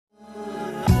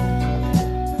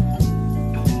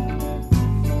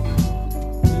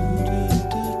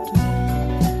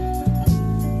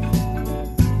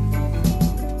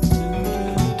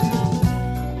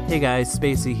Hey guys,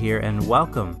 Spacey here, and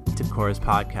welcome to Cora's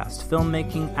podcast,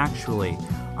 Filmmaking Actually.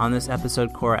 On this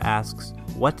episode, Cora asks,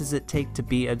 what does it take to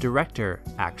be a director,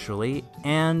 actually?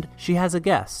 And she has a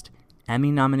guest,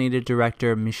 Emmy-nominated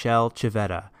director Michel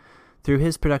Civetta. Through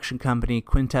his production company,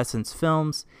 Quintessence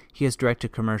Films, he has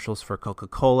directed commercials for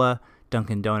Coca-Cola,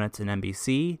 Dunkin' Donuts, and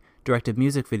NBC, directed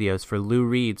music videos for Lou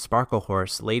Reed, Sparkle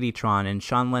Horse, Ladytron, and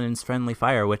Sean Lennon's Friendly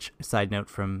Fire, which, side note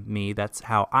from me, that's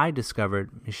how I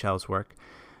discovered Michel's work.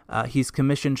 He's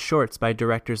commissioned shorts by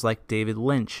directors like David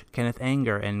Lynch, Kenneth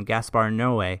Anger, and Gaspar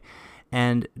Noé,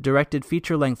 and directed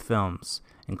feature-length films,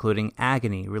 including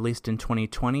Agony, released in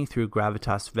 2020 through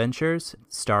Gravitas Ventures,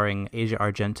 starring Asia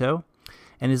Argento,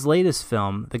 and his latest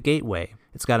film, The Gateway.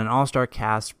 It's got an all-star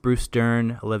cast: Bruce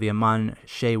Dern, Olivia Munn,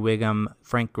 Shea Wiggum,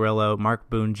 Frank Grillo, Mark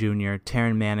Boone Jr.,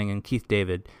 Taryn Manning, and Keith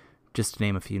David, just to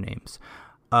name a few names.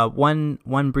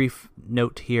 One brief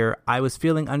note here. I was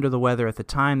feeling under the weather at the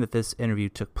time that this interview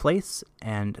took place,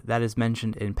 and that is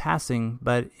mentioned in passing,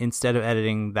 but instead of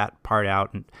editing that part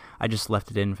out, I just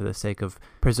left it in for the sake of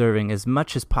preserving as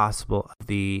much as possible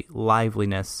the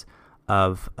liveliness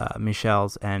of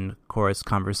Michel's and Cora's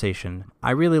conversation.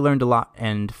 I really learned a lot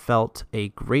and felt a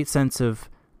great sense of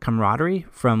camaraderie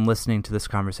from listening to this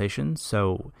conversation.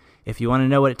 So if you want to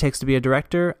know what it takes to be a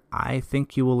director, I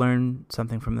think you will learn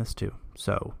something from this too.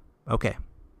 So, okay,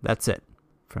 that's it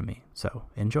from me. So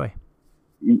enjoy.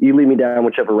 You lead me down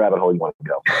whichever rabbit hole you want to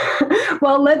go.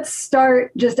 Well, let's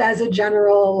start just as a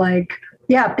general,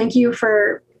 thank you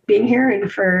for being here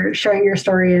and for sharing your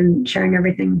story and sharing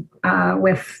everything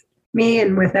with me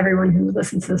and with everyone who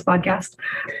listens to this podcast.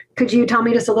 Could you tell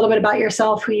me just a little bit about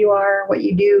yourself, who you are, what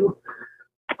you do?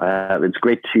 It's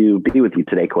great to be with you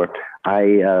today, Cor.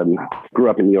 I grew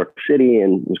up in New York City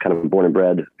and was kind of born and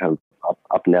bred kind of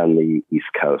up and down the East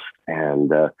Coast.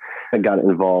 And I got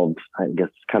involved, I guess,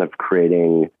 kind of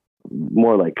creating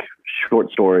more like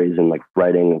short stories and like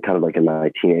writing kind of like in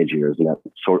my teenage years. And that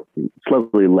sort of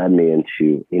slowly led me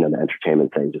into, the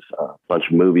entertainment thing, just a bunch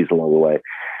of movies along the way.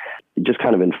 It just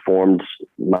kind of informed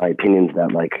my opinions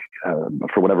that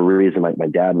for whatever reason, my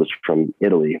dad was from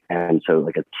Italy. And so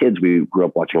as kids, we grew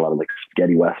up watching a lot of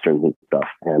spaghetti westerns and stuff.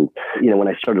 And, when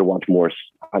I started to watch more,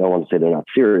 I don't want to say they're not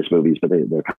serious movies, but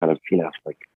they're kind of,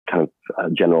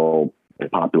 general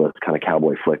populist kind of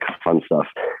cowboy flick fun stuff.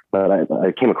 But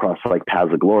I came across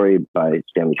Paths of Glory by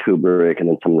Stanley Kubrick and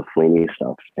then some of the Fellini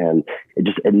stuff. And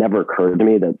it never occurred to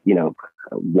me that,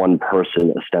 one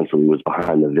person ostensibly was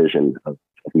behind the vision of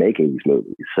making these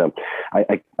movies. So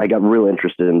I got real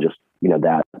interested in just,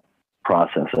 that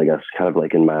process, I guess, kind of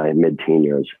in my mid-teen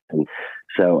years. And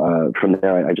so from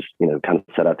there, I just, kind of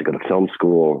set out to go to film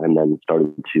school and then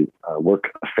started to work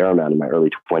a fair amount in my early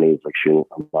 20s, shooting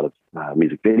a lot of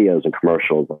music videos and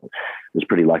commercials. I was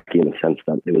pretty lucky in the sense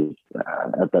that it was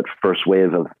at that first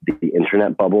wave of the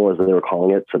internet bubble, as they were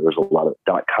calling it. So there's a lot of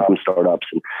 .com startups.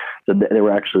 And so they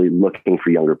were actually looking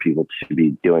for younger people to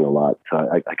be doing a lot. So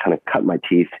I kind of cut my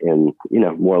teeth in,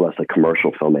 more or less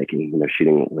commercial filmmaking,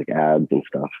 shooting ads and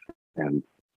stuff. And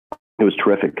it was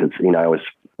terrific because, I always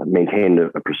maintained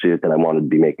a pursuit that I wanted to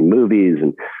be making movies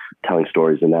and telling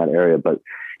stories in that area. But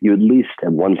you at least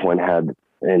at one point had,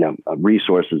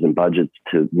 resources and budgets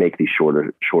to make these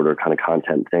shorter kind of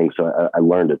content things. So I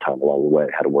learned a ton along the way,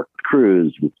 how to work with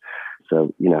crews. And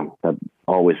so, that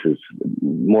always has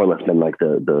more or less been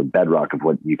the bedrock of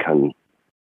what you can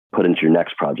put into your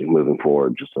next project moving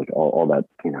forward, just all that,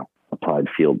 applied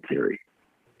field theory.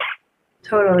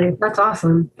 Totally. That's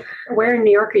awesome. Where in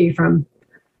New York are you from?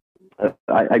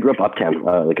 I grew up uptown,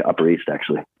 Upper East,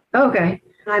 actually. Okay.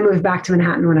 I moved back to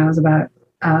Manhattan when I was about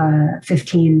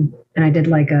 15, and I did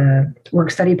a work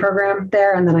study program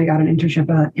there. And then I got an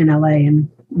internship in LA and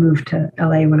moved to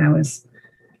LA when I was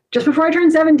just before I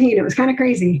turned 17. It was kind of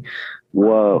crazy.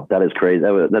 Whoa, that is crazy.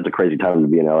 That's a crazy time to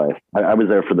be in LA. I was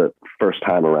there for the first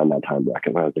time around that time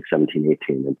bracket when I was 17,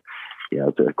 18. And yeah,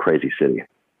 it's a crazy city.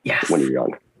 Yes. When you're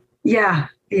young. Yeah.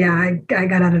 I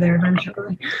got out of there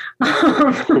eventually.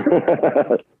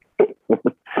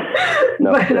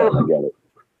 No, I get it.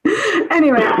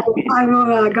 Anyway, I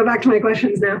will go back to my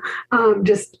questions now. I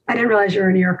didn't realize you were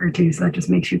a New Yorker too, so that just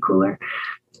makes you cooler.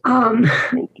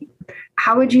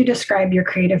 How would you describe your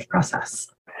creative process?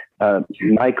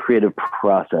 My creative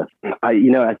process, I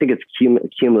think it's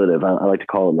cumulative. I like to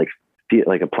call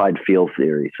it applied field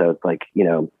theory. So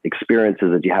it's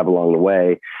experiences that you have along the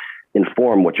way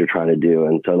inform what you're trying to do.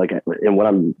 And so and what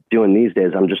I'm doing these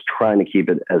days, I'm just trying to keep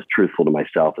it as truthful to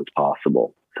myself as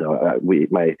possible. So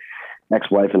my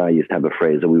ex-wife and I used to have a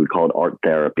phrase that we would call it art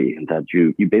therapy, and that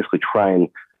you basically try and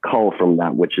cull from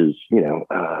that which is,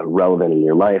 relevant in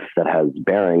your life, that has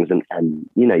bearings, and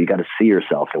you got to see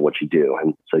yourself in what you do.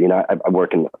 And so, I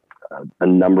work in a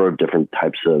number of different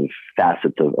types of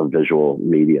facets of visual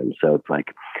medium. So it's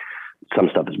like some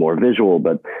stuff is more visual,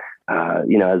 but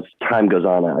as time goes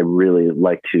on, I really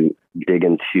like to dig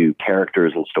into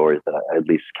characters and stories that I at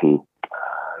least can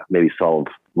maybe solve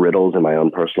riddles in my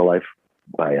own personal life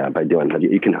by doing that.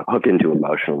 You can hook into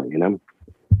emotionally,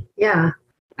 Yeah,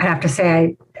 I have to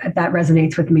say that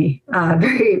resonates with me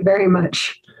very, very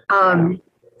much. And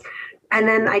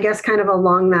then I guess kind of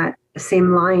along that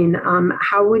same line,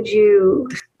 how would you,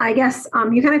 I guess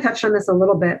you kind of touched on this a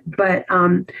little bit, but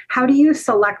how do you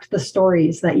select the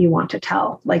stories that you want to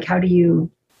tell? Like,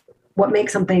 what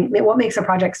makes a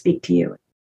project speak to you?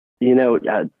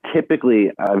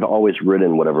 Typically I've always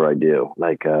written whatever I do.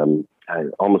 Like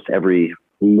almost every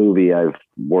movie I've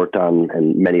worked on,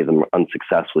 and many of them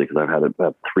unsuccessfully because I've had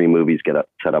about 3 movies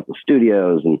set up with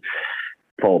studios and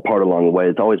fall apart along the way.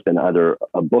 It's always been either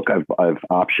a book I've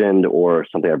optioned or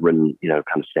something I've written, kind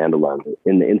of standalone.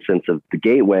 In the instance of The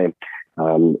Gateway,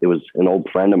 it was an old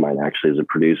friend of mine actually, as a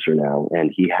producer now,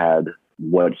 and he had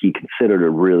what he considered a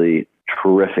really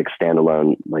terrific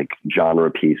standalone, like genre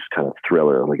piece kind of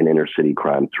thriller, like an inner city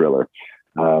crime thriller.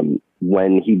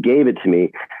 When he gave it to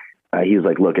me, he was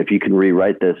like, look, if you can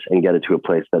rewrite this and get it to a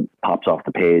place that pops off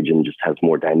the page and just has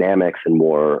more dynamics and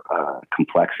more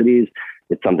complexities,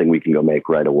 it's something we can go make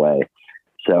right away.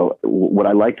 So what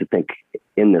I like to think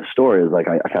in this story is like,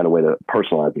 I found a way to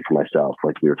personalize it for myself,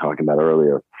 like we were talking about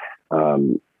earlier.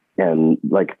 And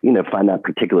like, find that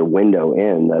particular window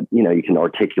in that, you can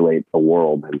articulate a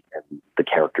world and the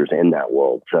characters in that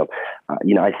world. So,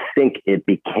 I think it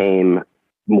became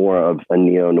more of a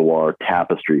neo-noir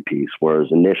tapestry piece, whereas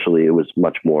initially it was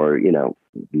much more,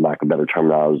 lack of better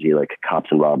terminology, like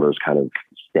cops and robbers kind of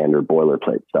standard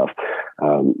boilerplate stuff.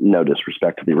 No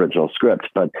disrespect to the original script,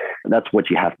 but that's what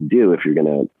you have to do if you're going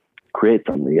to create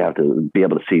something. You have to be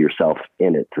able to see yourself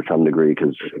in it to some degree,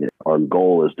 because our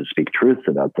goal is to speak truths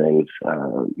about things.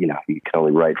 You can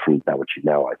only write from that which you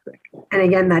know, I think. And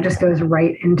again, that just goes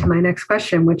right into my next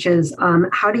question, which is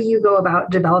how do you go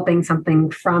about developing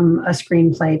something from a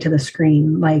screenplay to the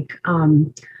screen? Like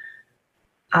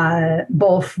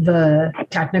both the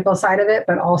technical side of it,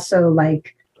 but also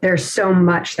like there's so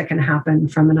much that can happen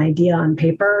from an idea on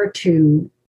paper to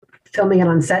filming it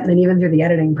on set and then even through the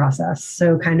editing process.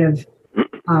 So kind of,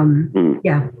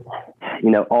 yeah.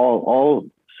 All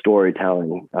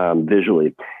storytelling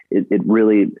visually, it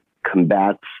really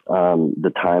combats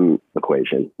the time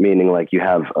equation, meaning like you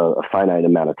have a finite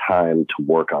amount of time to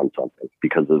work on something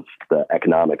because of the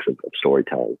economics of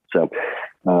storytelling. So,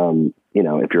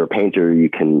 if you're a painter, you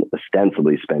can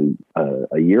ostensibly spend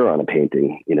a year on a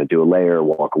painting, do a layer,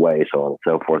 walk away, so on and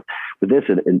so forth. With this,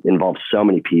 it involves so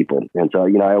many people. And so,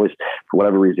 I always, for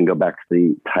whatever reason, go back to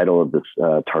the title of this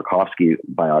Tarkovsky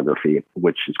biography,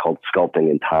 which is called Sculpting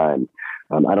in Time.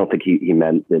 I don't think he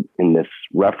meant it in this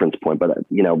reference point, but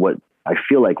what I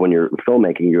feel like when you're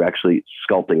filmmaking, you're actually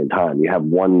sculpting in time. You have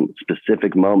one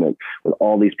specific moment with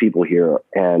all these people here,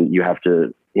 and you have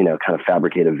to, kind of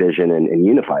fabricate a vision and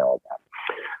unify all that.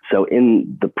 So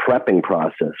in the prepping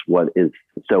process, what is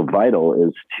so vital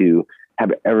is to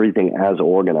have everything as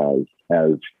organized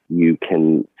as you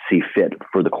can see fit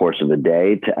for the course of the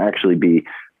day, to actually be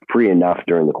free enough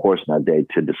during the course of that day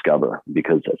to discover,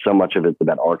 because so much of it's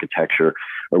about architecture.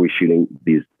 Are we shooting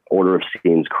these order of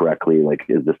scenes correctly? Like,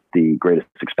 is this the greatest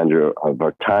expenditure of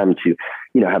our time to,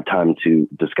 have time to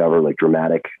discover like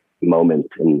dramatic moments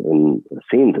in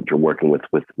scenes that you're working with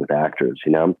actors,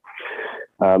 and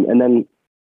then,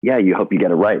 you hope you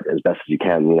get it right as best as you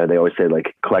can. They always say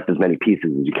like collect as many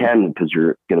pieces as you can, because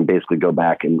you're going to basically go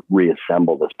back and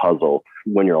reassemble this puzzle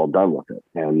when you're all done with it.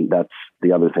 And that's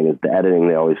the other thing, is the editing,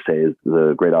 they always say, is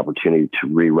the great opportunity to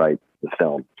rewrite the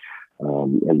film.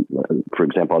 And for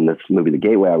example, on this movie, The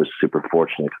Gateway, I was super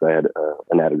fortunate because I had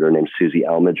an editor named Susie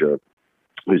Elmiger,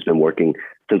 who's been working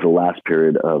since the last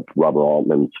period of Robert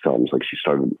Altman's films. Like, she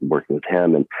started working with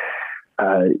him, and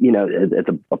it's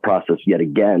a process yet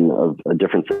again of a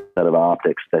different set of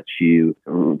optics that you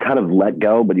kind of let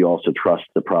go, but you also trust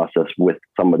the process with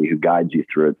somebody who guides you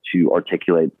through it to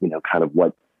articulate, kind of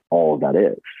what all of that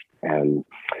is. And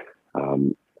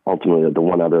ultimately, the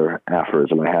one other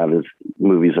aphorism I have is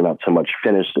movies are not so much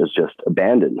finished as just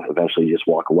abandoned. Eventually you just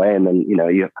walk away, and then,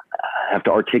 you have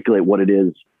to articulate what it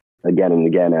is again and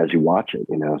again as you watch it,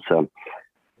 So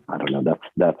I don't know.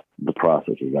 That's the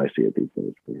process as I see it these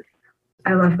days.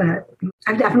 I love that.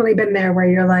 I've definitely been there where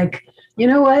you're like, you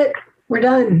know what? We're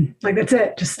done. Like, that's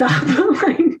it. Just stop.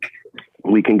 Like,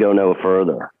 we can go no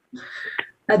further.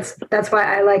 That's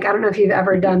why I don't know if you've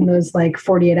ever done those like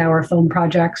 48-hour film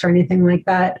projects or anything like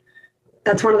that.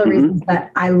 That's one of the reasons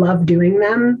that I love doing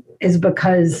them, is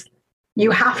because you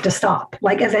have to stop.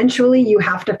 Like eventually you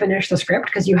have to finish the script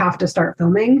because you have to start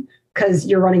filming because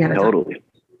you're running out of time. Totally.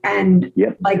 And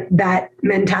like that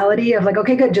mentality of like,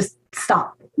 okay, good, just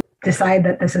stop. Decide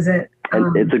that this is it.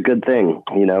 And it's a good thing.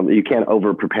 You can't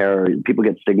over prepare. People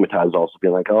get stigmatized also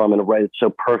being like, oh, I'm going to write it so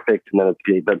perfect. And then it's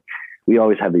good. But we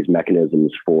always have these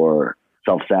mechanisms for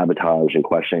self-sabotage and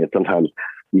questioning it. Sometimes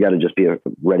you got to just be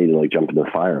ready to like jump into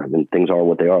the fire. I mean, things are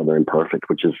what they are. They're imperfect,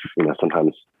 which is,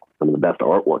 sometimes some of the best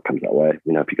artwork comes that way.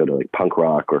 If you go to like punk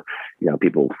rock or,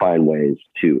 people find ways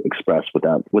to express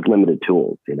with limited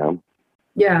tools,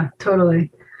 Yeah,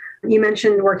 totally. You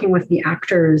mentioned working with the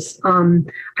actors.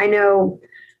 I know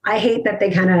I hate that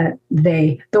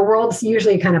the world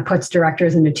usually kind of puts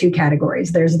directors into two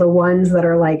categories. There's the ones that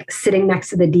are like sitting next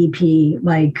to the DP,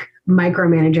 like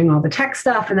micromanaging all the tech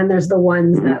stuff. And then there's the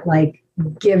ones that like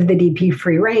give the DP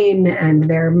free rein and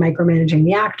they're micromanaging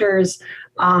the actors.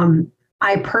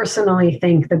 I personally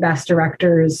think the best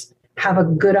directors have a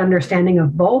good understanding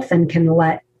of both and can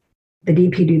let the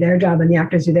DP do their job and the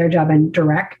actors do their job and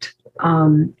direct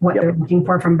what they're looking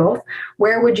for from both.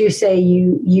 Where would you say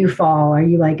you fall? Are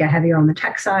you like a heavier on the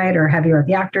tech side or heavier at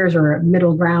the actors or a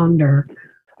middle ground? Or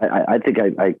I think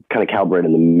I kind of calibrate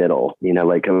in the middle.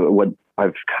 What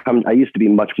I used to be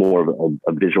much more of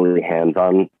a visually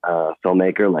hands-on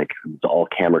filmmaker, like it's all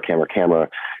camera,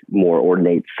 more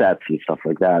ornate sets and stuff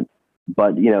like that.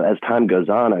 But as time goes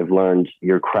on, I've learned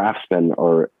your craftsmen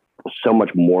are so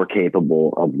much more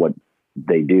capable of what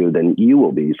they do than you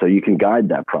will be. So you can guide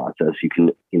that process. You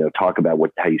can, talk about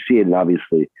how you see it and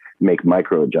obviously make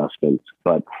micro adjustments.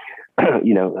 But,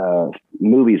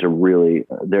 movies are really,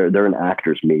 they're an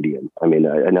actor's medium. I mean,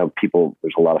 I know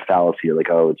there's a lot of fallacy like,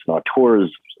 oh, it's an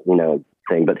auteur's,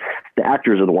 thing, but the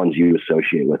actors are the ones you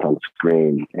associate with on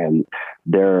screen, and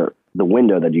they're the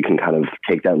window that you can kind of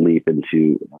take that leap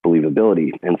into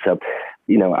believability. And so,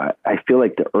 I feel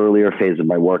like the earlier phase of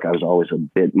my work, I was always a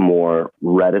bit more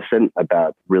reticent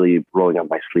about really rolling up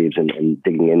my sleeves and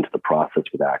digging into the process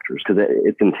with actors because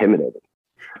it's intimidating.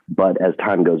 But as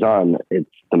time goes on, it's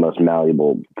the most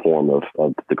malleable form of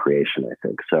the creation, I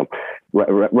think. So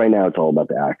right now it's all about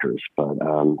the actors, but,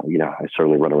 I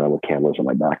certainly run around with cameras on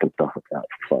my back and stuff like that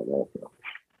for fun also.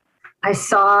 I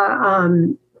saw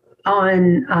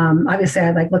obviously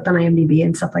I looked on IMDb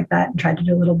and stuff like that and tried to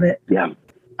do a little bit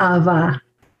of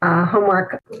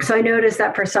homework. So I noticed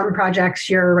that for some projects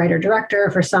you're a writer-director,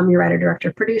 for some you're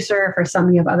writer-director-producer, for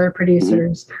some you have other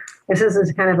producers. This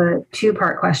is kind of a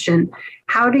two-part question.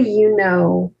 How do you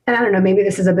know, and I don't know, maybe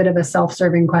this is a bit of a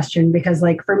self-serving question because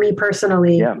for me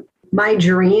personally, my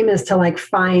dream is to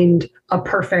find a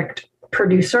perfect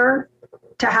producer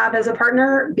to have as a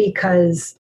partner,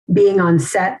 because being on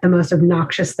set, the most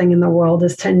obnoxious thing in the world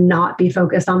is to not be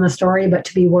focused on the story, but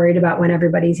to be worried about when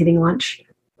everybody's eating lunch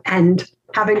and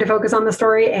having to focus on the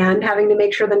story and having to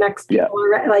make sure the next people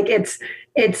are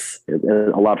it's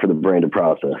a lot for the brain to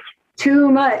process. Too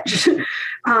much.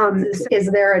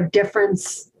 Is there a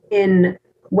difference in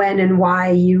when and why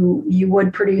you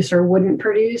would produce or wouldn't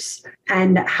produce?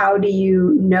 And how do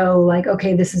you know,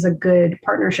 okay, this is a good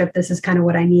partnership. This is kind of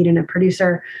what I need in a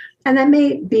producer. And that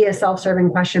may be a self-serving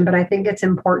question, but I think it's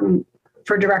important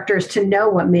for directors to know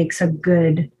what makes a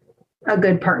good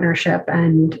partnership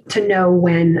and to know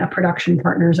when a production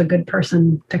partner is a good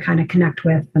person to kind of connect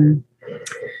with. And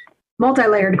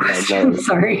multi-layered question.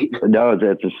 Sorry. No,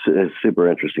 that's a super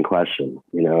interesting question,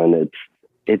 and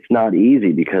it's not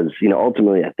easy because,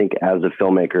 ultimately I think as a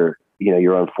filmmaker,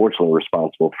 you're unfortunately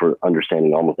responsible for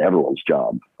understanding almost everyone's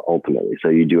job ultimately. So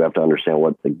you do have to understand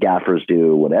what the gaffers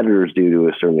do, what editors do to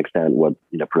a certain extent, what,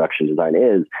 production design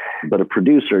is. But a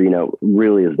producer,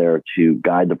 really is there to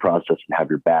guide the process and have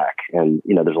your back. And,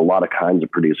 there's a lot of kinds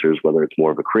of producers, whether it's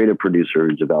more of a creative producer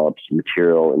who develops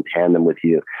material in tandem with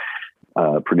you,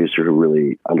 producer who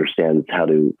really understands how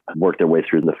to work their way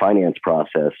through the finance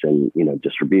process and,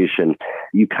 distribution.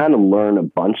 You kind of learn a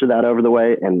bunch of that over the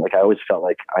way. And I always felt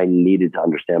like I needed to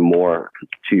understand more.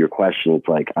 To your question, it's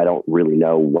I don't really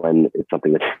know when it's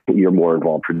something that you're more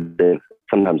involved in.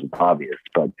 Sometimes it's obvious,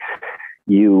 but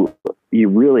you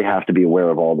really have to be aware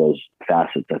of all those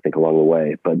facets, I think, along the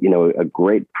way. But, a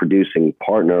great producing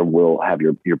partner will have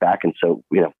your back. And so,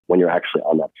 when you're actually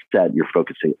on that set, you're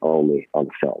focusing only on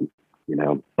the film.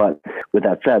 But with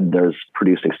that said, there's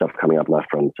producing stuff coming up left,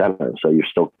 front, and center. So you're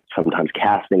still sometimes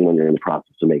casting when you're in the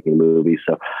process of making a movie.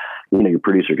 So, your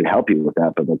producer can help you with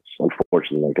that, but that's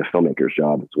unfortunately like a filmmaker's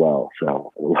job as well.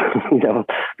 So,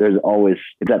 there's always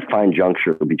that fine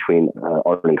juncture between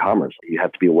art and commerce. You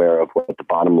have to be aware of what the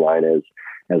bottom line is,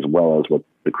 as well as what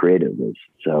the creative is.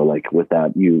 So like with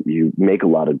that, you make a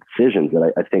lot of decisions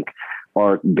that I think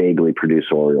aren't vaguely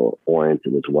producer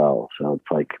oriented as well. So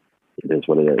it's like, it is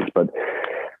what it is. But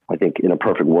I think in a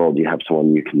perfect world, you have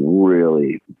someone you can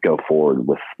really go forward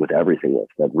with everything with,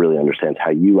 that really understands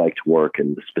how you like to work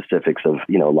and the specifics of,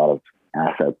 a lot of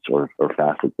assets or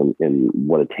facets in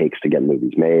what it takes to get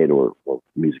movies made or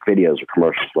music videos or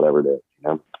commercials, whatever it is.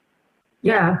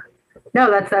 Yeah, no,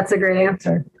 that's a great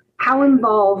answer. How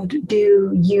involved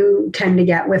do you tend to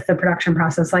get with the production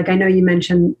process? Like, I know you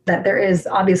mentioned that there's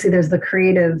the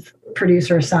creative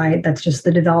producer side, that's just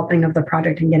the developing of the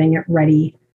project and getting it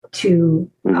ready to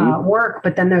work.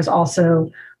 But then there's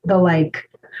also the, like,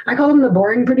 I call them the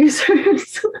boring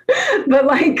producers, but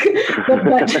like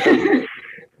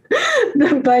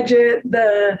the budget,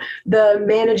 the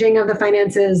managing of the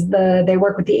finances, they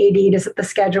work with the AD to set the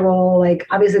schedule. Like,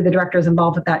 obviously the director is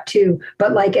involved with that too,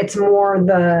 but like, it's more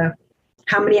the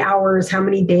how many hours, how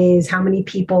many days, how many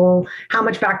people, how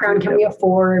much background can we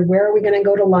afford? Where are we going to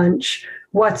go to lunch?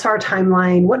 What's our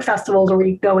timeline? What festivals are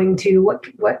we going to? What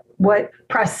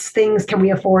press things can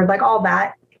we afford? Like all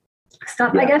that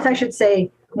stuff. Yeah. I guess I should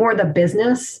say more the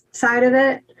business side of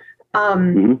it.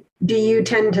 Do you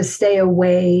tend to stay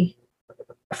away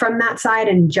from that side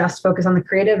and just focus on the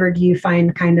creative, or do you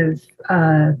find kind of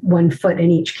one foot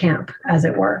in each camp, as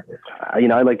it were?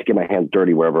 I like to get my hands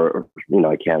dirty wherever,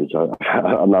 I can. So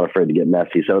I'm not afraid to get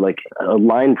messy. So like a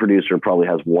line producer probably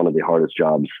has one of the hardest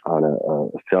jobs on a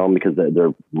film, because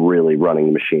they're really running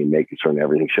the machine, making certain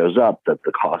everything shows up, that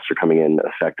the costs are coming in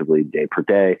effectively day per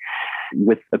day.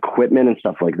 With equipment and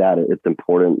stuff like that, it's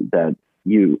important that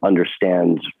you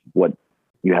understand what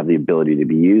you have the ability to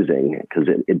be using, because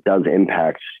it does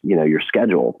impact, your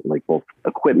schedule, like both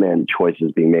equipment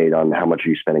choices being made on how much are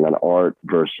you spending on art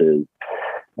versus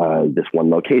this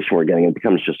one location we're getting. It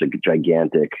becomes just a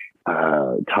gigantic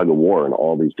tug of war in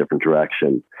all these different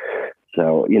directions.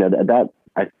 So, that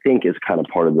I think is kind of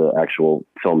part of the actual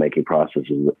filmmaking process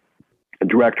as a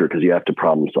director, because you have to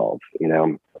problem solve,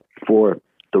 For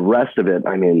the rest of it,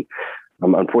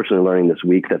 I'm unfortunately learning this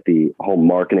week that the whole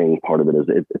marketing part of it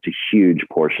it's a huge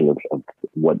portion of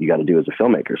what you got to do as a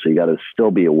filmmaker. So you got to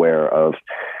still be aware of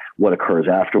what occurs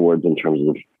afterwards in terms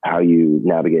of how you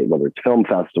navigate, whether it's film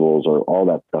festivals or all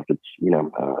that stuff. It's,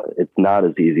 it's not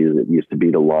as easy as it used to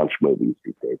be to launch movies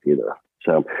these days either.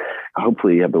 So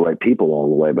hopefully you have the right people along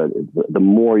the way, but the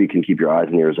more you can keep your eyes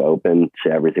and ears open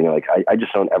to everything, like I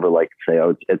just don't ever like to say,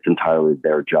 oh, it's entirely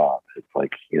their job. It's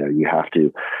like, you have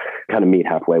to kind of meet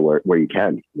halfway where you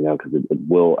can, because it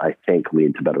will, I think,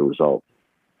 lead to better results.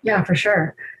 Yeah, for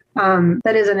sure.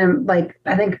 That isn't like,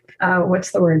 I think,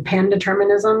 what's the word?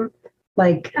 Pan-determinism,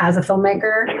 like as a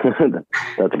filmmaker.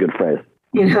 That's a good phrase.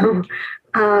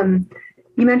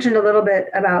 You mentioned a little bit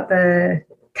about the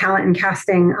talent and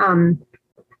casting.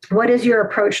 What is your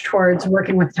approach towards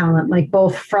working with talent, like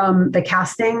both from the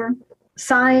casting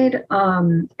side,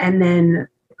 and then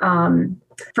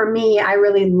for me, I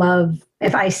really love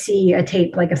if I see a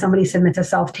tape, like if somebody submits a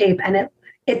self-tape and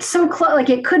it's so close, like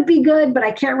it could be good, but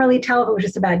I can't really tell if it was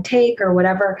just a bad take or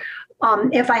whatever.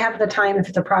 If I have the time, if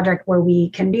it's a project where we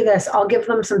can do this, I'll give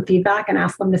them some feedback and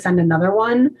ask them to send another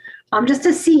one, just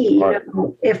to see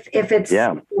if it's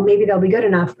maybe they'll be good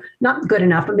enough, not good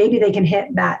enough, but maybe they can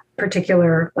hit that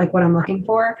particular, like what I'm looking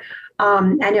for.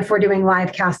 And if we're doing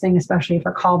live casting, especially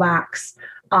for callbacks,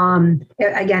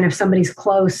 again, if somebody's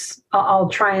close, I'll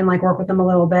try and like work with them a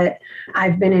little bit.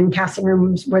 I've been in casting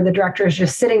rooms where the director is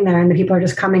just sitting there and the people are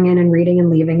just coming in and reading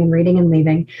and leaving and reading and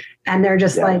leaving. And they're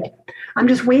just like, I'm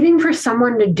just waiting for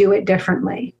someone to do it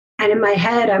differently. And in my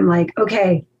head, I'm like,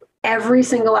 okay, every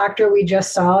single actor we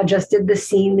just saw just did the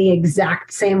scene the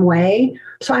exact same way.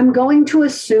 So I'm going to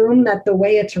assume that the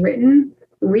way it's written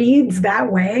reads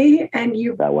that way, and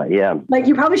you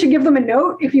probably should give them a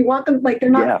note if you want them, like they're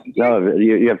not.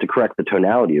 You have to correct the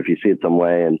tonality if you see it some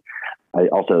way. And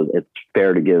it's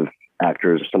fair to give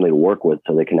actors something to work with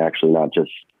so they can actually not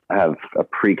just have a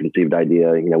preconceived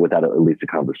idea, without at least a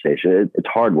conversation. It's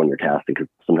hard when you're casting because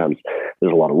sometimes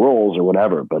there's a lot of roles or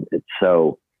whatever, but it's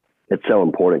so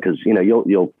important because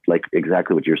you'll like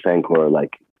exactly what you're saying, Cora,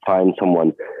 like find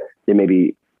someone, they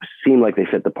maybe seem like they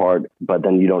fit the part, but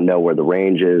then you don't know where the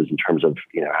range is in terms of,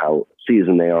 how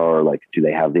seasoned they are, or like, do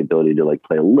they have the ability to like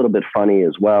play a little bit funny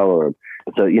as well? Or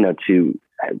so, to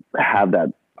have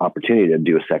that opportunity to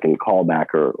do a second callback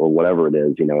or whatever it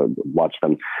is, watch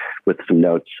them with some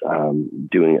notes,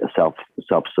 doing a self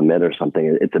submit or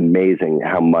something. It's amazing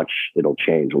how much it'll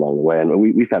change along the way. And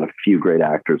we found a few great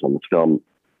actors on this film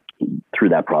through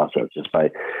that process, just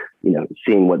by,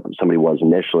 seeing what somebody was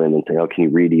initially and then saying, oh, can you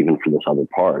read even for this other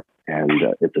part? And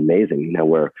it's amazing,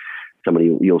 where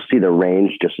you'll see their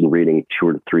range just in reading 2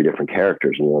 or 3 different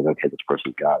characters and you're like, okay, this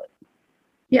person's got it.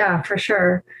 Yeah, for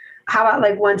sure. How about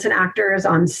like once an actor is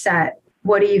on set,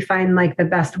 what do you find like the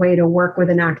best way to work with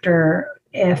an actor?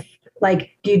 If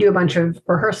like, do you do a bunch of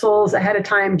rehearsals ahead of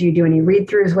time? Do you do any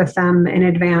read-throughs with them in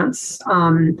advance?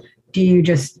 Do you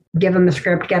just give them the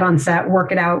script, get on set,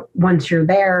 work it out once you're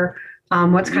there?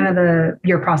 What's kind of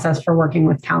your process for working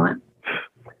with talent?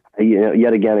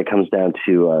 Yet again, it comes down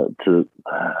to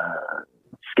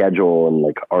schedule and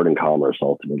like art and commerce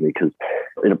ultimately, because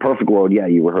in a perfect world,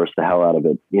 you rehearse the hell out of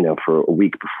it, for a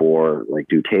week before, like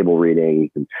do table readings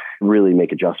and really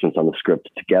make adjustments on the script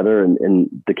together. And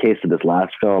in the case of this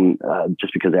last film,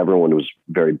 just because everyone was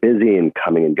very busy and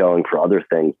coming and going for other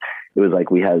things, it was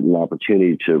like we had an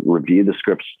opportunity to review the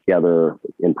scripts together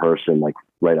in person, like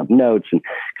write up notes and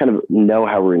kind of know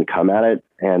how we're going to come at it.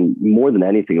 And more than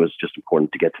anything, it was just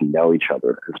important to get to know each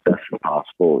other as best as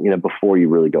possible, before you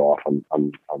really go off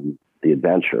on the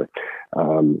adventure.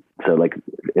 So like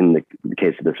in the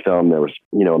case of this film, there was,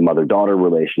 a mother-daughter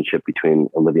relationship between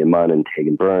Olivia Munn and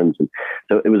Tegan Burns. And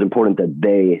so it was important that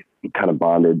they kind of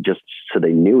bonded just so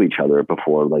they knew each other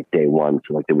before like day one.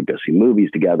 So like they would go see movies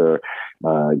together,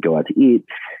 go out to eat.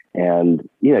 And,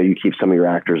 you keep some of your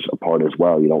actors apart as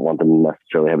well. You don't want them to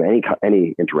necessarily have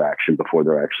any interaction before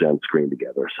they're actually on screen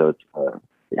together. So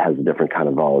it has a different kind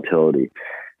of volatility.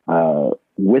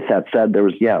 With that said, there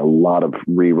was, a lot of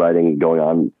rewriting going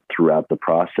on throughout the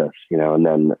process, and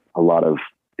then a lot of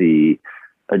the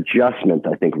adjustments,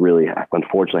 I think, really,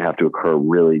 unfortunately, have to occur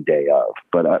really day of.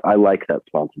 But I like that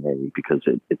spontaneity because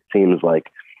it seems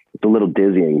like it's a little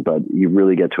dizzying, but you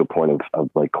really get to a point of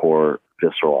like core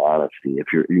visceral honesty if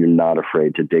you're not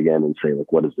afraid to dig in and say,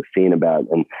 like, what is the scene about?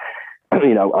 And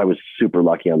I was super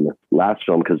lucky on the last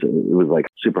film because it was like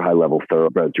super high level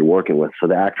thoroughbreds you're working with. So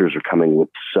the actors are coming with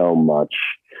so much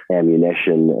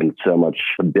ammunition and so much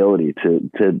ability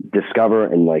to discover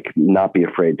and like not be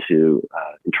afraid to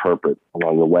interpret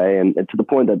along the way. And to the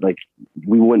point that like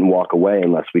we wouldn't walk away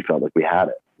unless we felt like we had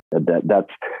it. That's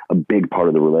a big part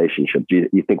of the relationship. Do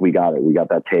you think we got it? We got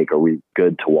that take? Are we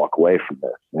good to walk away from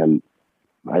this? And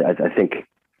I think,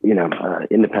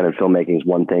 independent filmmaking is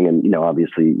one thing. And,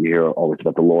 obviously you hear always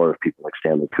about the lore of people like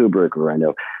Stanley Kubrick, or I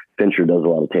know Fincher does a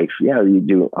lot of takes. Yeah, you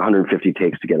do 150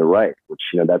 takes to get it right, which,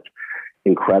 that's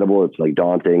incredible. It's like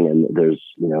daunting. And there's,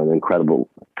 an incredible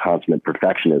consummate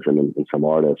perfectionism in some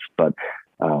artists, but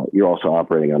you're also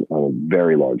operating on a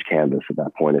very large canvas at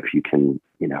that point if you can,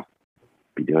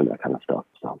 be doing that kind of stuff.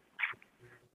 So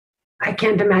I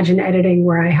can't imagine editing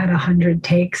where I had 100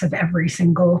 takes of every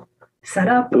single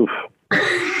setup. Oof.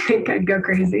 I think I'd go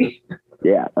crazy.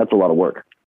 Yeah, that's a lot of work.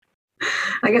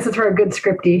 I guess that's where a good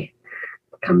scripty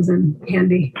comes in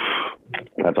handy.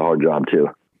 That's a hard job too.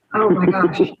 Oh my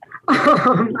gosh.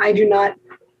 I do not.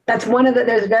 That's one of the,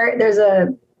 there's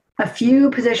a few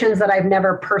positions that I've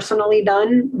never personally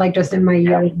done, like just in my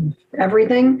years of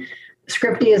everything.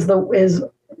 Scripty is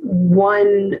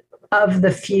one of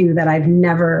the few that I've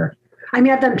never, I've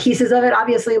done pieces of it,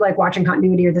 obviously, like watching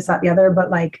continuity or this, that, the other, but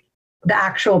like the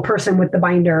actual person with the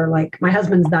binder, like my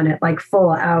husband's done it, like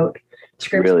full out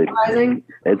script supervising.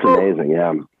 It's amazing.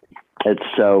 Yeah. It's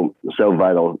so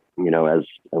vital,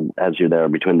 as you're there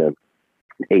between the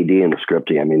AD and the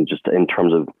scripty. Just in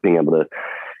terms of being able to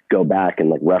go back and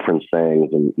like reference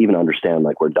things and even understand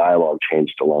like where dialogue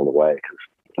changed along the way, because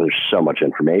there's so much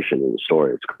information in the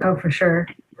story. Oh, for sure.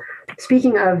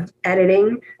 Speaking of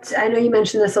editing, I know you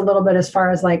mentioned this a little bit as far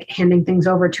as like handing things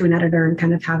over to an editor and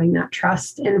kind of having that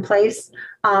trust in place.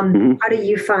 How do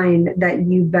you find that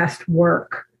you best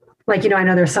work? Like, I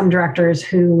know there's some directors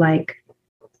who like,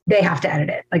 they have to edit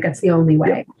it. Like that's the only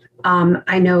way. Yep.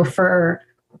 I know for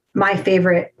my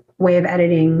favorite way of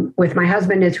editing with my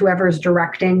husband is whoever's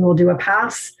directing will do a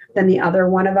pass. Then the other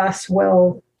one of us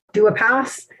will do a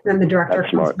pass. And then the director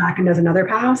comes back and does another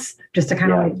pass just to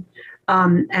kind of like,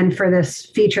 and for this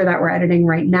feature that we're editing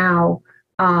right now,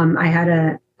 I had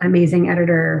an amazing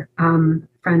editor,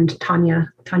 friend,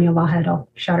 Tanya Lawhead. I'll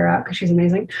shout her out because she's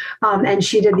amazing. And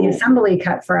she did the assembly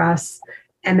cut for us.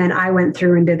 And then I went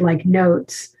through and did like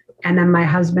notes. And then my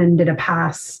husband did a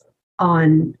pass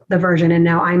on the version. And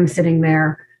now I'm sitting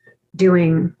there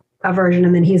doing a version,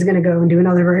 and then he's going to go and do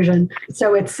another version.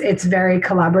 So it's very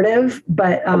collaborative,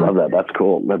 but I love that. That's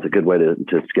cool. That's a good way to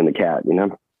skin the cat,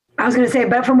 I was going to say,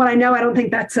 but from what I know, I don't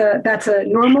think that's a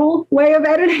normal way of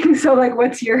editing. So like,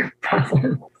 what's your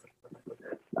process?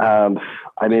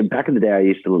 I mean, back in the day, I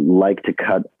used to like to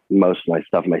cut most of my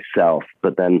stuff myself,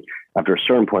 but then after a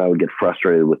certain point, I would get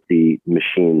frustrated with the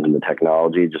machines and the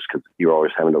technology just because you're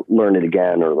always having to learn it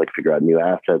again or like figure out new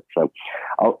assets. So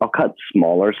I'll cut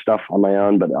smaller stuff on my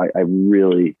own, but I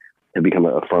really have become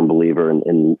a firm believer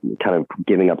in kind of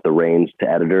giving up the reins to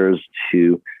editors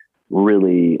to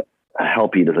really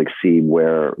help you to like see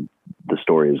where the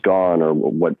story has gone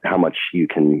or how much you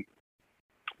can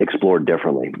explore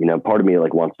differently. You know, part of me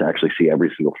like wants to actually see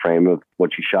every single frame of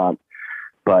what you shot.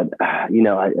 But, you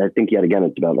know, I think yet again,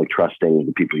 it's about like trusting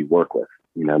the people you work with,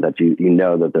 you know, that you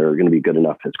know that they're going to be good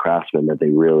enough as craftsmen that they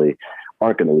really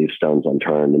aren't going to leave stones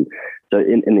unturned. And so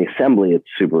in the assembly, it's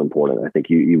super important. I think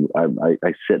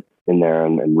I sit in there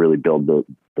and really build the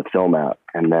film out.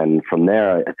 And then from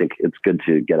there, I think it's good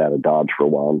to get out of Dodge for a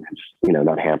while and just, you know,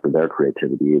 not hamper their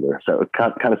creativity either. So it's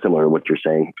kind of similar to what you're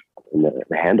saying in the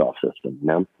handoff system, you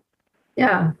know?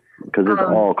 Yeah. Because it's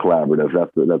all collaborative.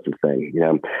 That's the thing. You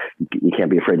know, you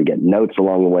can't be afraid to get notes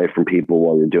along the way from people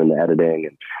while you're doing the editing.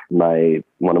 And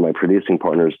one of my producing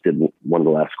partners did one of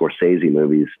the last Scorsese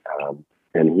movies,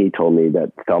 and he told me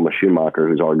that Thelma Schumacher,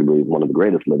 who's arguably one of the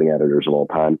greatest living editors of all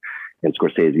time, and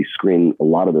Scorsese screened a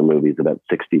lot of their movies about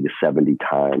 60 to 70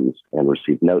 times and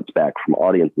received notes back from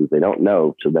audiences they don't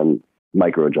know to then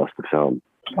micro adjust the film.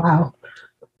 Wow.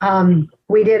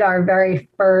 We did our very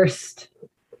first.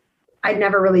 I'd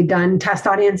never really done test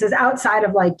audiences outside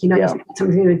of like, you know, you send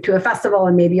something to a festival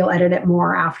and maybe you'll edit it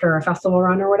more after a festival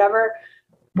run or whatever,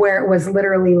 where it was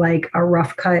literally like a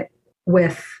rough cut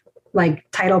with like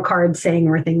title cards saying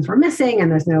where things were missing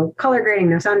and there's no color grading,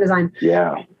 no sound design.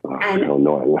 Yeah. And so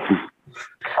annoying.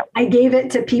 I gave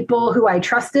it to people who I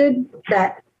trusted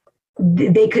that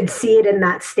they could see it in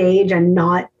that stage and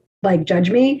not like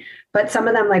judge me. But some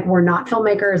of them like were not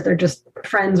filmmakers. They're just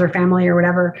friends or family or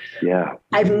whatever. Yeah.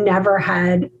 I've never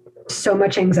had so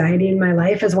much anxiety in my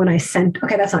life as when I sent,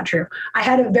 okay, that's not true. I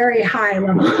had a very high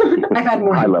level. I've had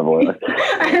more high level.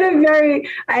 I had a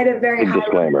very high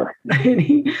disclaimer.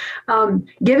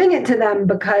 Giving it to them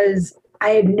because I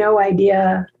had no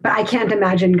idea, but I can't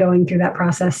imagine going through that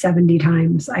process 70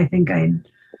 times. I think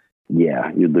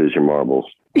you'd lose your marbles.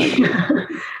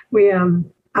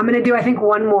 I'm going to do, I think,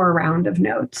 one more round of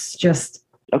notes. Just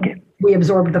okay. We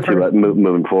absorbed the first.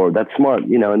 Moving forward. That's smart,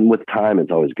 you know, and with time,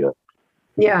 it's always good.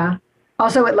 Yeah.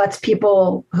 Also, it lets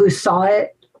people who saw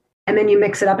it, and then you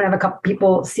mix it up and have a couple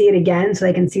people see it again so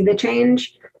they can see the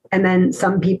change. And then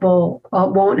some people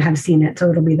won't have seen it, so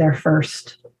it'll be their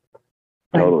first.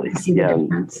 Totally. See the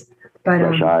difference. But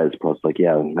fresh eyes, plus,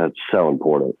 that's so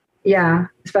important. Yeah,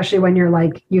 especially when you're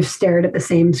like, you've stared at the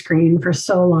same screen for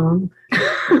so long.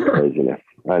 Craziness.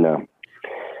 I know.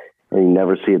 And you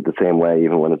never see it the same way,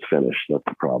 even when it's finished. That's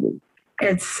the problem.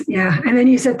 And then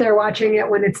you sit there watching it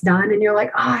when it's done and you're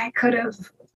like, I could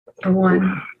have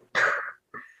won.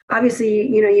 Obviously,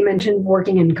 you know, you mentioned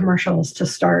working in commercials to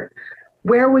start.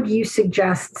 Where would you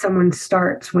suggest someone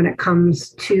starts when it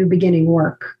comes to beginning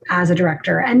work as a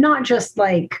director? And not just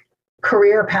like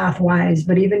career path wise,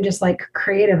 but even just like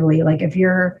creatively, like if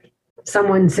you're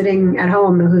someone sitting at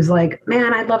home who's like,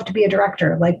 man, I'd love to be a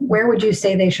director. Like, where would you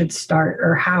say they should start,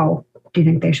 or how do you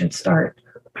think they should start?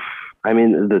 I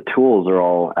mean, the tools are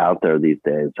all out there these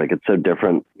days. Like, it's so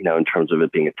different, you know, in terms of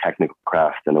it being a technical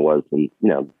craft than it was in, you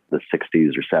know, the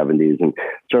 60s or 70s. And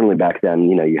certainly back then,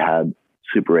 you know, you had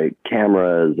Super 8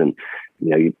 cameras and,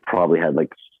 you know, you probably had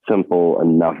like simple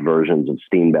enough versions of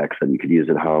Steenbecks that you could use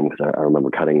at home, because I remember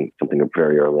cutting something up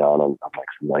very early on like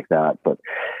something like that. But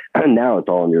now it's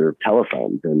all on your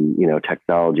telephones, and you know,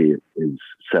 technology is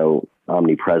so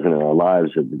omnipresent in our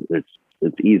lives.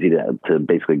 It's easy to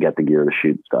basically get the gear to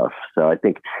shoot stuff. So I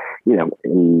think, you know,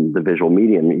 in the visual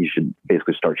medium, you should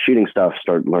basically start shooting stuff,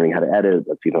 start learning how to edit.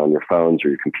 That's either on your phones or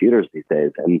your computers these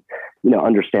days, and you know,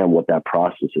 understand what that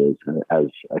process is as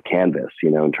a canvas. You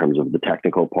know, in terms of the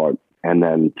technical part. And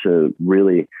then to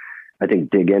really, I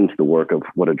think, dig into the work of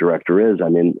what a director is. I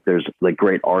mean, there's like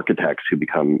great architects who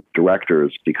become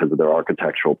directors because of their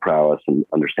architectural prowess and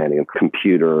understanding of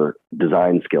computer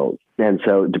design skills. And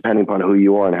so depending upon who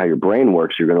you are and how your brain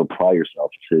works, you're going to apply yourself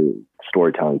to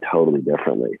storytelling totally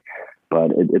differently.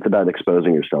 But it's about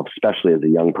exposing yourself, especially as a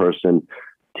young person,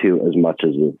 to as much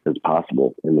as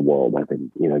possible in the world. I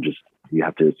think, you know, just you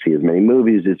have to see as many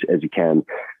movies as you can,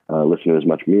 listen to as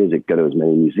much music, go to as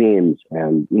many museums,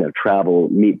 and, you know, travel,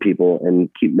 meet people, and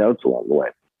keep notes along the way.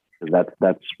 Because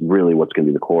that's really what's going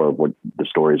to be the core of what the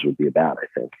stories would be about, I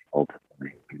think,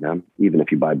 ultimately. You know, even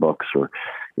if you buy books or,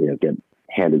 you know, get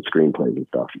handed screenplays and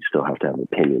stuff, you still have to have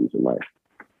opinions in life.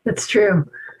 That's true.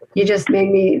 You just made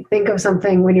me think of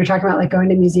something when you're talking about like going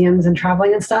to museums and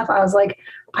traveling and stuff. I was like,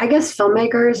 I guess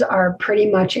filmmakers are pretty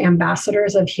much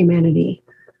ambassadors of humanity.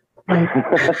 Like,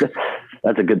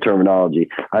 that's a good terminology.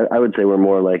 I would say we're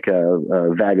more like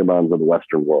vagabonds of the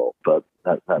Western world, but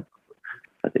that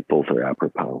I think both are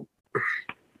apropos.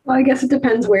 well, I guess it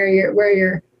depends where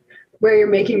you're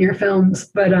making your films,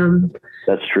 but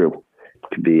That's true.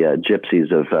 It could be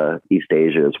gypsies of East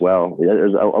Asia as well.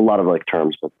 There's a lot of like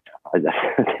terms, but I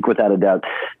think without a doubt,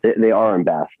 they are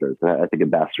ambassadors. And I think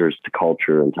ambassadors to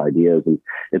culture and to ideas. And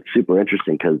it's super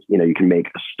interesting because, you can make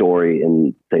a story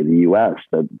in, say, the U.S.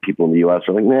 that people in the U.S.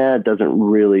 are like, nah, it doesn't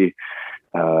really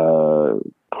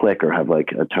click or have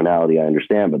like a tonality I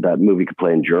understand. But that movie could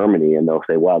play in Germany and they'll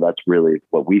say, wow, that's really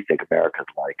what we think America's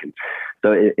like. And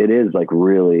so it is like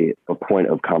really a point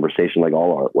of conversation, like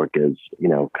all artwork is,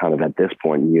 kind of at this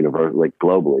point in universe, like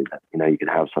globally, that, you can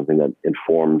have something that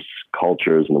informs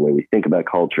cultures and the way we think about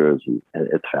cultures. And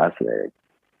it's fascinating.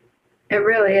 it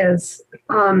really is.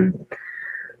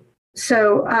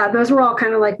 So those were all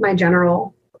kind of like my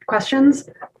general questions.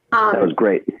 That was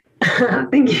great.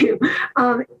 Thank you.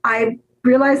 I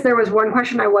realized there was one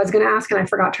question I was going to ask and I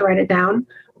forgot to write it down.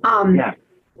 Yeah.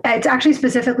 It's actually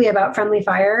specifically about Friendly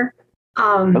Fire.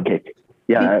 Okay.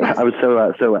 Yeah, I was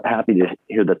so happy to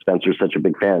hear that Spencer's such a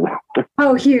big fan.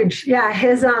 Oh, huge. Yeah.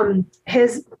 His,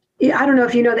 I don't know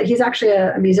if you know that he's actually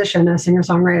a musician, a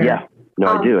singer-songwriter. Yeah.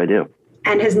 No, I do.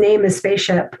 And his name is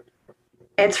Spaceship.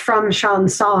 It's from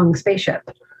Sean's song, Spaceship.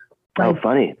 Like, oh,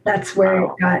 funny. That's where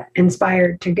it got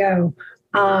inspired to go.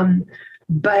 And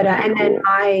then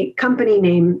my company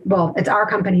name, well, it's our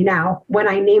company now. When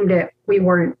I named it, we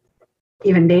weren't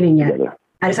even dating yet. Yeah.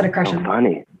 I just had a crush on him.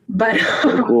 Funny. But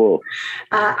so cool.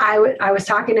 I was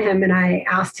talking to him and I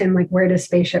asked him, like, where does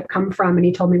Spaceship come from? And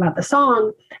he told me about the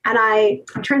song. And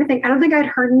I'm trying to think, I don't think I'd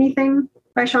heard anything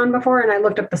by Sean before. And I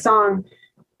looked up the song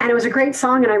and it was a great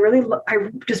song. And I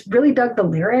just really dug the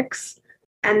lyrics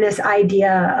and this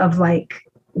idea of like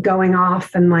going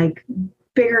off and like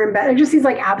bigger and better, just these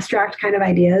like abstract kind of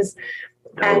ideas.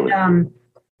 Totally. And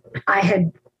I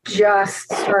had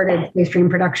just started Space Dream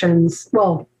Productions,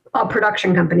 well, a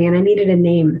production company, and I needed a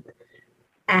name.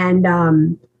 And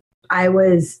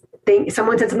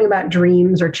someone said something about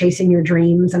dreams or chasing your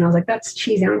dreams. And I was like, that's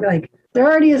cheesy. I'm gonna be like, there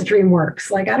already is DreamWorks.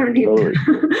 Like, I don't need to.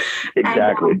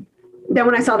 Exactly. And, then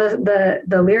when I saw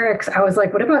the lyrics, I was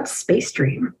like, what about Space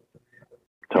Dream?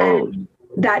 Totally. And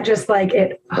that just like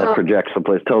it. That projects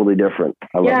someplace totally different.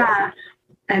 I love that.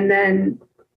 And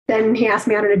then he asked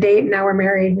me out on a date and now we're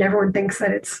married and everyone thinks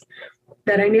that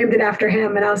I named it after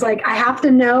him. And I was like, I have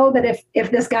to know that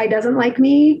if this guy doesn't like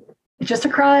me, it's just a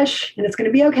crush and it's going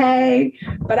to be okay.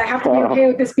 But I have to be okay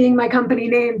with this being my company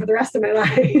name for the rest of my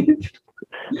life.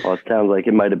 Well, it sounds like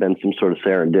it might have been some sort of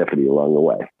serendipity along the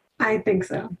way. I think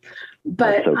so.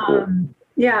 But so cool.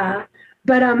 Yeah.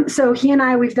 But so he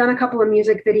and we've done a couple of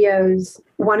music videos.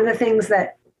 One of the things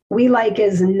that we like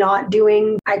is not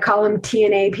doing, I call them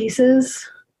TNA pieces,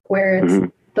 where it's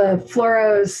the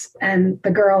fluoros and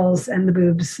the girls and the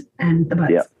boobs and the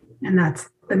butts. Yep. And that's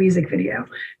the music video.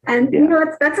 And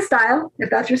that's a style. If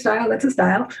that's your style, that's a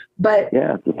style. But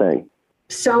yeah, it's the thing.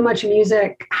 So much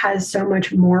music has so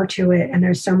much more to it and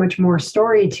there's so much more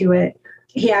story to it.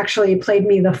 He actually played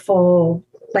me the full,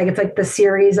 like it's like the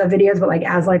series of videos, but like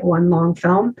as like one long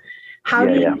film. How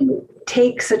do you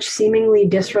take such seemingly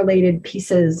disrelated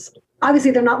pieces?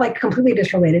 Obviously they're not like completely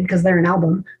disrelated because they're an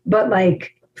album, but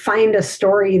like find a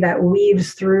story that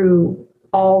weaves through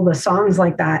all the songs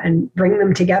like that and bring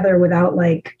them together without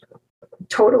like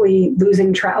totally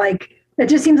losing track. Like it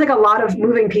just seems like a lot of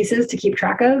moving pieces to keep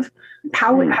track of.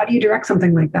 How do you direct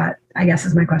something like that? I guess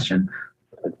is my question.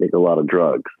 I take a lot of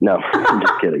drugs. No, I'm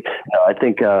just kidding. No, I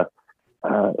think,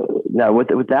 no,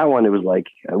 with that one, it was like,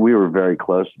 we were very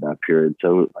close to that period.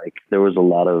 So like there was a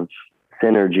lot of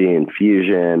synergy and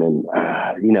fusion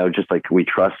and, just like we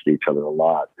trusted each other a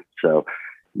lot. So,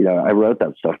 I wrote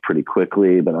that stuff pretty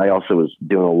quickly, but I also was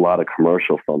doing a lot of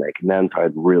commercial filmmaking then. So I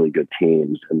had really good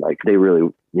teams and like, they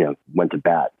really, went to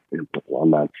bat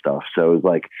on that stuff. So it was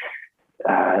like,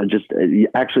 just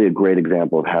actually a great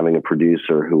example of having a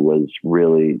producer who was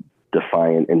really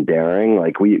defiant and daring.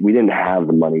 Like we didn't have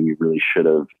the money we really should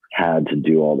have had to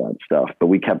do all that stuff, but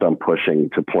we kept on pushing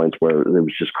to points where it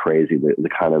was just crazy. The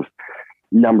kind of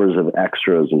numbers of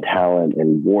extras and talent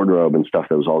and wardrobe and stuff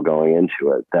that was all going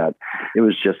into it, that it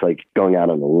was just like going out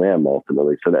on a limb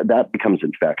ultimately. So that becomes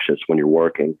infectious when you're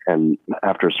working. And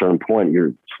after a certain point,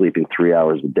 you're sleeping 3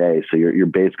 hours a day. So you're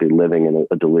basically living in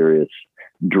a delirious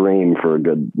dream for a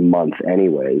good month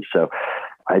anyway. So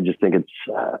I just think it's,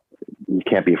 you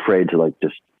can't be afraid to like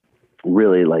just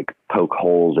really like poke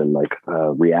holes in like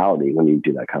reality when you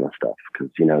do that kind of stuff. Cause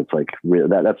it's like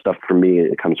that stuff for me,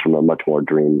 it comes from a much more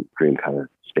dream kind of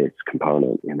space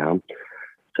component,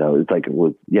 So it's like,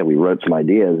 we wrote some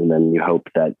ideas and then you hope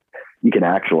that you can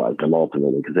actualize them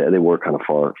ultimately, because they were kind of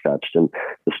far-fetched. And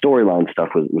the storyline stuff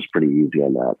was pretty easy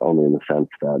on that, only in the sense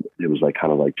that it was like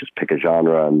kind of like just pick a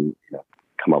genre and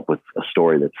come up with a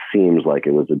story that seems like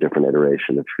it was a different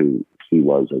iteration of who he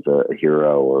was as a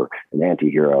hero or an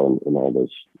anti-hero and all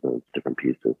those different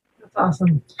pieces. That's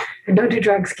awesome. And don't do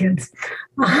drugs, kids.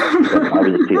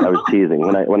 I was teasing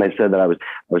when I said that I was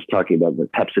talking about the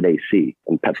Pepcid AC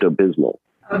and Pepto-Bismol.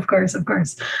 Of course.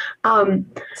 No,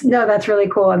 that's really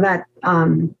cool. And that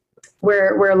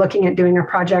we're looking at doing a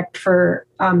project for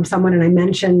someone, and I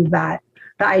mentioned that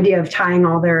the idea of tying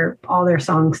all their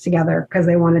songs together, because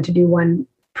they wanted to do one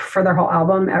for their whole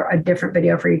album, a different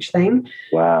video for each thing.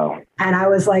 Wow. And I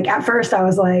was like, at first I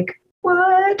was like,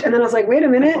 what? And then I was like, wait a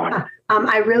minute.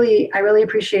 I really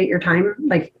appreciate your time,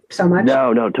 like, so much.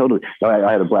 No, totally. No,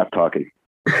 I had a blast talking.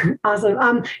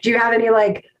 Awesome. Do you have any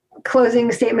like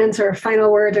closing statements or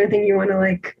final words or anything you want to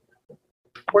like,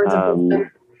 words of wisdom?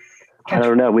 I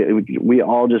don't know. We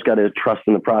all just got to trust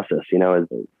in the process, as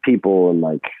people and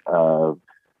like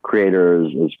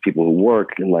creators, as people who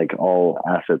work in like all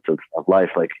assets of life.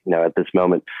 Like, at this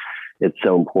moment, it's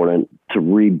so important to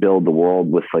rebuild the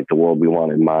world with like the world we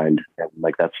want in mind. And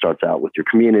like that starts out with your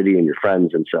community and your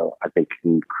friends. And so I think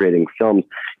in creating films,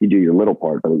 you do your little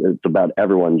part, but it's about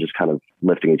everyone just kind of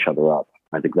lifting each other up.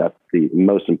 I think that's the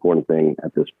most important thing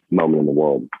at this moment in the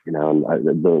world, and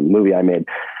the movie I made,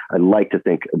 I like to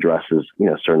think addresses,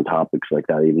 certain topics like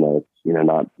that, even though it's,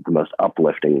 not the most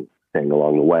uplifting thing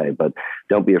along the way, but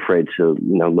don't be afraid to,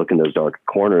 look in those dark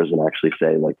corners and actually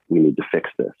say like, we need to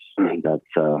fix this.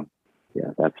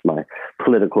 That's my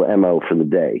political MO for the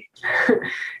day.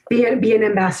 Be an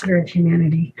ambassador of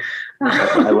humanity.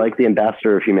 I like the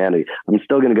ambassador of humanity. I'm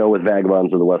still going to go with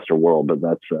Vagabonds of the Western World, but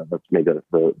that's maybe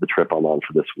the trip I'm on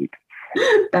for this week.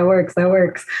 That works.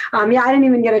 I didn't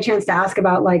even get a chance to ask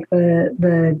about like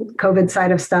the COVID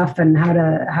side of stuff and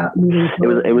how moving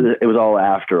forward. It was all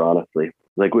after, honestly.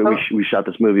 Like we shot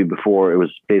this movie before. It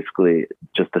was basically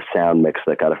just the sound mix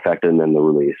that got affected, and then the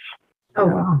release. Oh,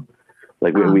 wow.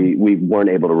 Like we weren't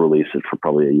able to release it for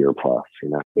probably a year plus,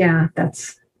 Yeah, and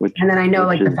then I know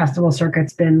like the festival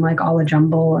circuit's been like all a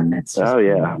jumble, and it's just,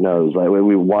 it was like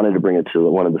we wanted to bring it to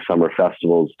one of the summer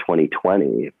festivals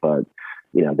 2020, but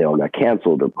they all got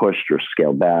canceled or pushed or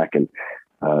scaled back, and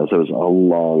so it was a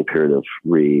long period of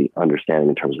re-understanding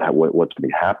in terms of what's going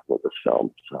to happen with this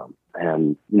film. So,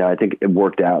 and I think it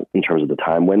worked out in terms of the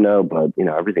time window, but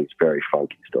everything's very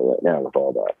funky still right now with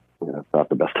all that. It's not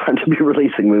the best time to be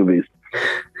releasing movies.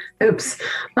 Oops.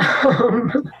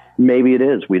 Maybe it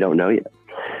is. We don't know yet.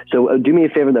 So do me a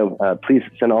favor, though. Please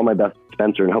send all my best to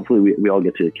Spencer, and hopefully we all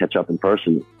get to catch up in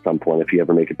person at some point if you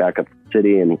ever make it back up to the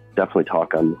city, and definitely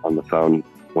talk on the phone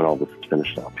when all this is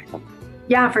finished up.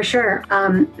 Yeah, for sure.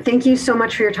 Thank you so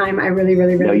much for your time. I really,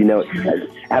 really, really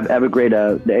have a great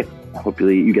day.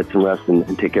 Hopefully you get some rest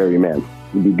and take care of your man.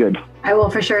 You'll be good. I will,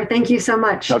 for sure. Thank you so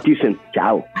much. Talk to you soon.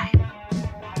 Ciao. Bye.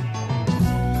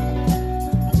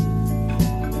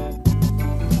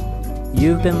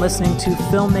 You've been listening to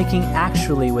Filmmaking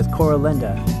Actually with Cora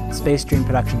Linda, Space Dream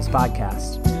Productions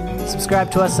podcast. Subscribe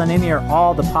to us on any or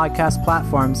all the podcast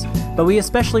platforms, but we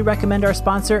especially recommend our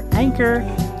sponsor, Anchor.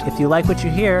 If you like what you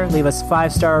hear, leave us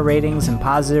 5-star ratings and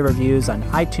positive reviews on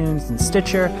iTunes and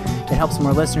Stitcher. It helps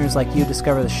more listeners like you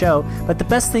discover the show. But the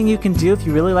best thing you can do if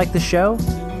you really like the show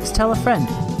is tell a friend.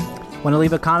 Want to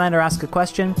leave a comment or ask a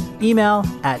question? Email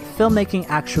at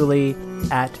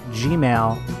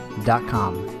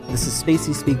filmmakingactually@gmail.com. This is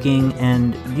Spacey speaking,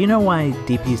 and do you know why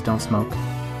DPs don't smoke?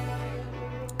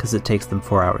 Because it takes them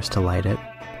 4 hours to light it.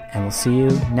 And we'll see you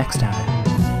next time.